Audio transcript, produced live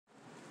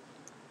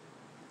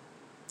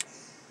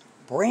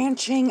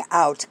Branching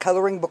Out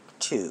Coloring Book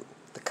 2,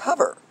 the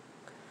cover,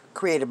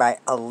 created by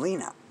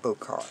Alina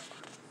Bukhar.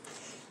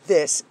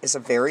 This is a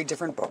very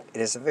different book.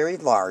 It is a very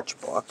large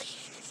book.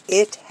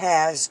 It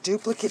has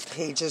duplicate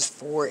pages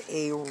for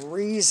a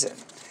reason.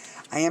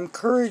 I am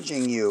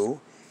encouraging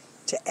you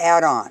to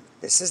add on.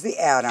 This is the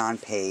add-on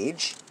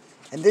page,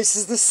 and this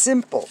is the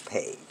simple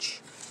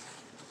page.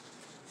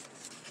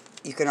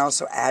 You can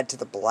also add to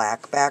the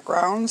black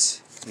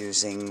backgrounds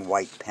using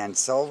white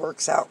pencil.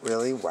 Works out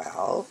really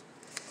well.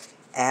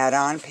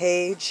 Add-on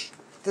page,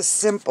 the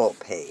simple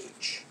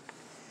page.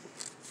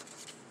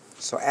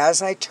 So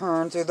as I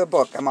turn through the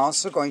book, I'm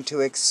also going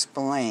to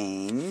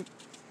explain.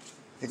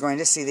 You're going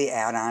to see the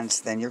add-ons,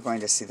 then you're going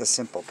to see the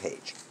simple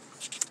page.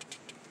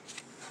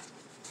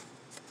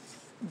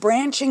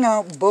 Branching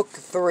Out Book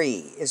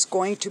 3 is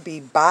going to be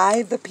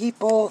by the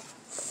people,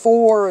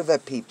 for the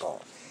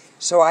people.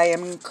 So I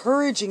am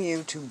encouraging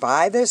you to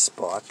buy this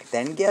book,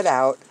 then get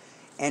out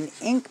an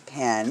ink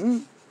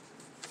pen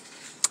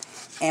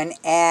and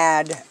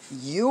add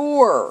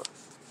your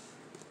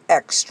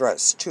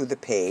extras to the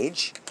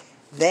page.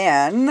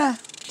 Then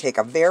take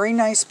a very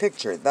nice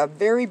picture, the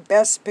very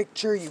best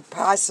picture you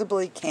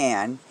possibly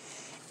can,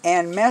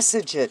 and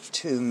message it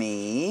to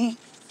me.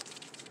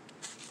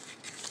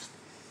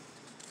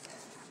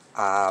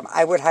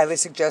 I would highly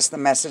suggest the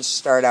message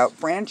start out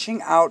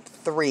Branching Out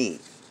 3.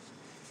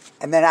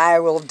 And then I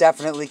will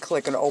definitely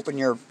click and open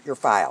your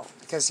file,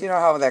 because you know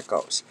how that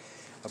goes.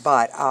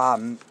 But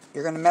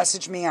you're going to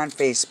message me on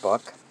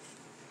Facebook,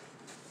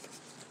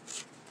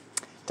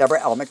 Deborah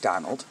L.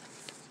 McDonald.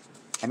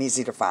 I'm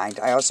easy to find.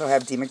 I also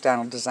have D.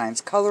 McDonald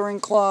Designs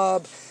Coloring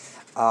Club,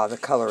 the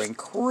Coloring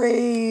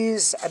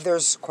Craze.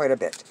 There's quite a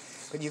bit.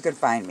 But you can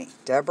find me,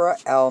 Deborah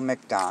L.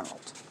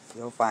 McDonald.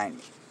 You'll find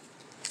me.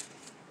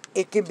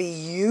 It can be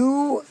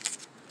you,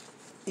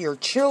 your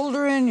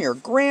children, your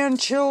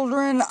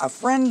grandchildren, a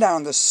friend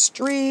down the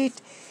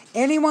street,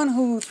 anyone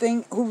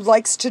who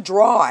likes to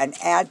draw and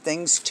add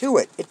things to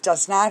it. It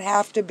does not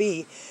have to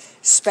be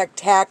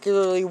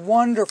spectacularly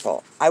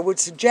wonderful. I would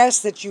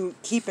suggest that you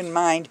keep in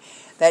mind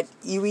that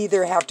you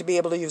either have to be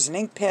able to use an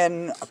ink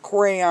pen, a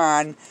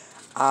crayon,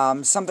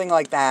 something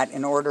like that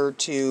in order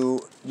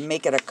to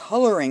make it a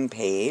coloring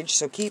page.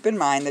 So keep in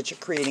mind that you're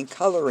creating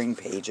coloring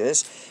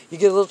pages. You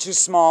get a little too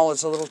small,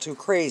 it's a little too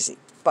crazy.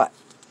 But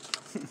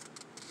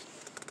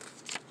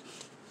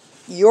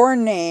your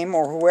name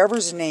or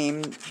whoever's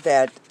name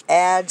that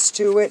adds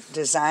to it,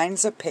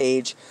 designs a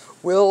page,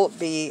 will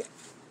be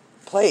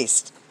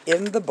placed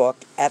in the book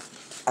at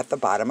the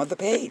bottom of the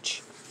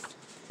page.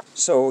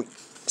 So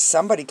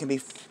somebody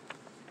can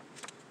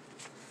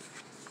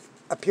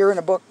appear in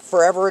a book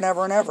forever and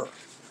ever and ever.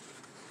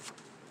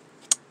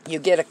 You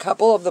get a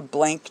couple of the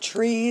blank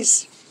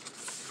trees.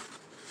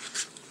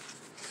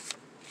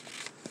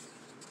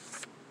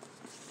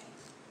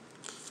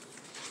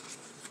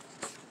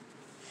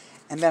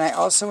 And then I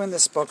also in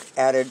this book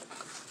added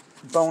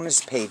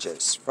bonus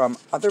pages from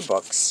other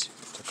books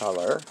to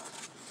color.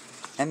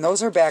 And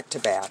those are back to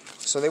back.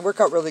 So they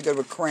work out really good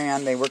with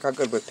crayon. They work out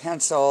good with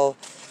pencil.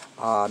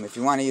 If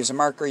you want to use a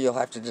marker, you'll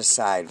have to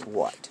decide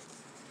what.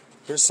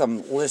 Here's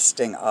some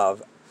listing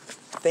of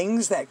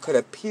things that could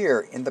appear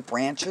in the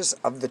branches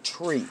of the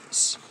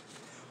trees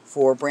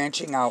for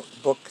Branching Out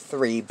Book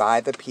 3 by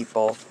the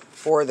people,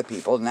 for the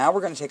people. Now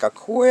we're going to take a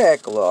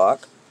quick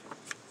look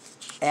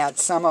at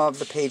some of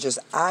the pages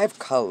I've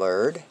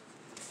colored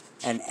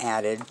and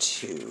added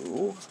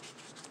to.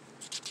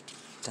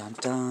 Dun,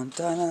 dun,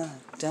 dun,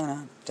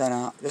 dun, dun,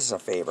 dun. This is a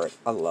favorite.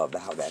 I love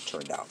how that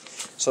turned out.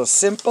 So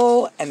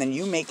simple, and then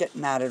you make it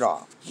not at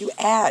all. You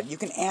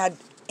can add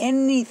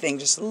anything.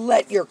 Just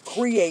let your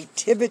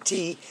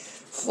creativity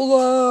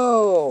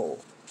flow.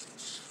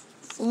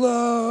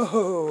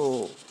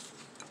 Flow.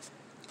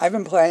 I've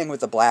been playing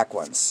with the black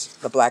ones.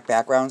 The black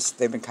backgrounds,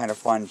 they've been kind of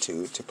fun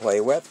to play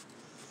with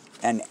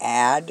and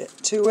add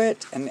to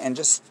it and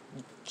just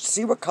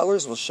see what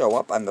colors will show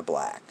up on the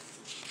black.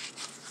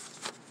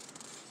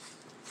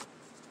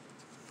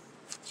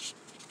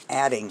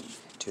 Adding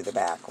to the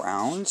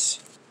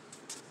backgrounds.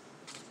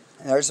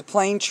 And there's a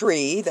plain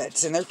tree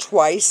that's in there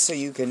twice, so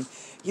you can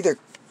either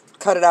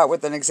cut it out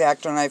with an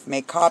X-Acto knife,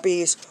 make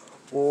copies,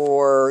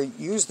 or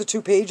use the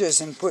 2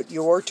 pages and put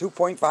your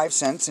 2.5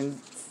 cents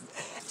and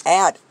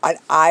add an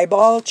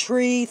eyeball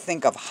tree.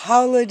 Think of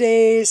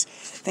holidays.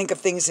 Think of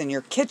things in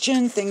your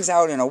kitchen, things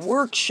out in a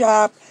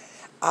workshop,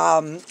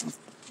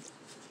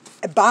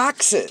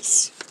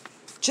 boxes.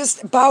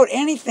 Just about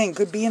anything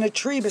could be in a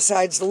tree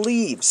besides the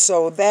leaves.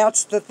 So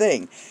that's the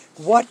thing.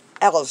 What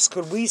else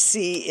could we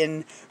see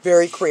in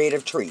very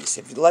creative trees?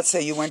 If let's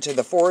say you went to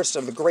the forest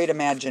of the great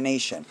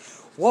imagination,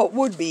 what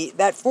would be,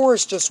 that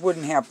forest just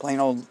wouldn't have plain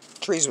old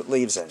trees with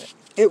leaves in it.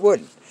 It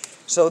wouldn't.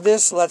 So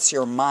this lets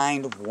your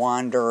mind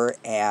wander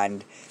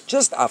and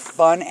just a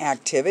fun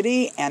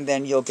activity, and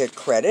then you'll get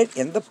credit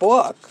in the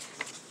book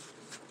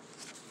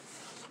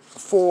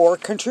for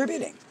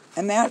contributing.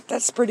 And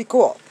that's pretty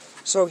cool.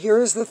 So here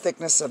is the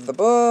thickness of the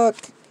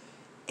book.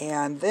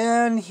 And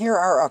then here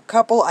are a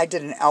couple. I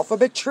did an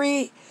alphabet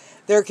tree.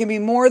 There can be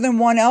more than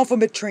one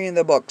alphabet tree in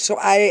the book. So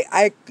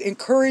I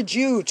encourage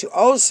you to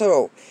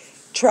also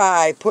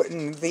try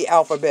putting the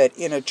alphabet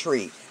in a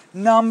tree.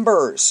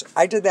 Numbers.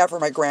 I did that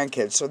for my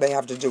grandkids, so they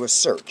have to do a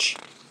search.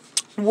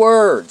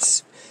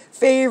 Words.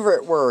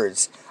 Favorite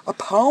words. A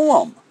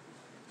poem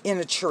in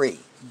a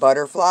tree.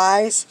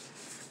 Butterflies.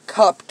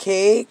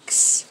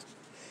 Cupcakes.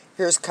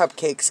 Here's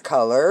cupcakes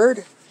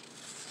colored.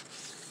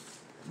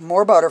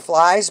 More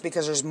butterflies,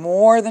 because there's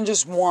more than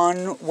just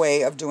one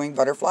way of doing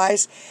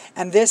butterflies.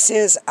 And this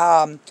is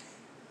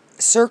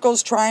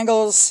circles,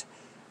 triangles,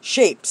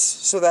 shapes,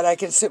 so that I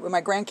can sit with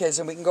my grandkids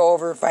and we can go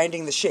over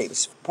finding the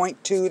shapes.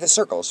 Point to the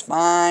circles,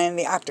 find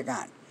the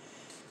octagon.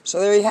 So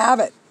there you have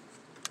it.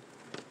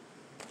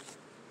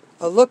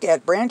 A look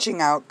at Branching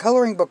Out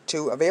Coloring Book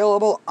 2,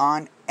 available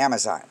on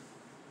Amazon.